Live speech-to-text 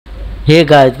Hey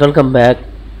guys, welcome back.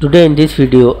 Today in this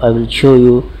video I will show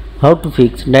you how to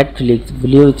fix Netflix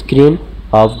blue screen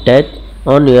of death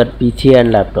on your PC and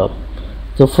laptop.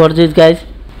 So for this guys,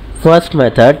 first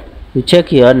method, you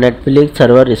check your Netflix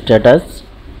server status,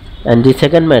 and the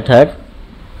second method,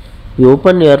 you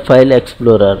open your file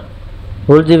explorer,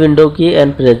 hold the window key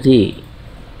and press E.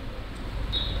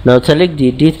 Now select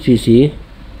this PC,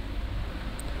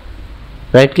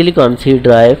 right click on C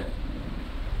drive,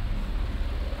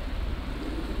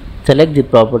 select the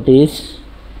properties,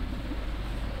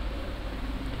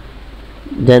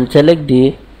 then select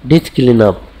the disk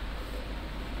cleanup.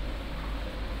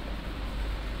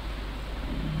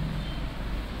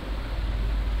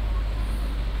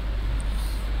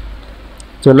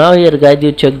 So now here guys,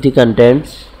 you check the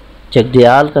contents, check the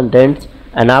all contents,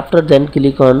 and after then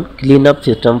click on clean up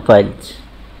system files.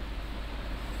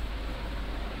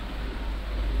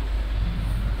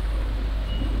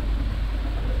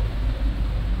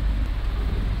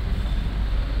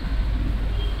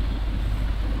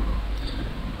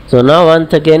 So now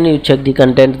once again you check the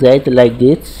content guys like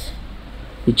this,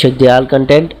 you check the all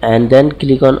content and then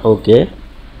click on OK.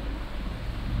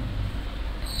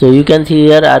 So you can see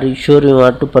here, are you sure you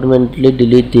want to permanently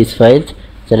delete these files?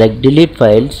 Select delete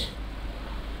files.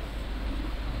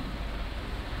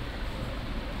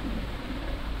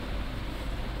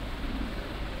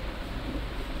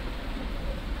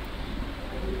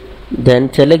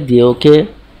 Then select the OK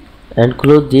and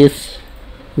close this.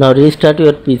 Now restart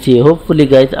your PC. Hopefully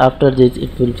guys, after this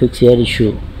it will fix your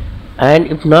issue. And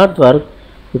if not work,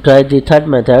 you try the third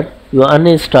method. You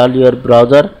uninstall your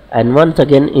browser and once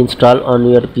again install on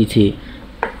your PC.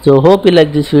 So hope you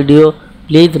like this video.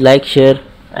 Please like, share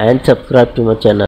and subscribe to my channel.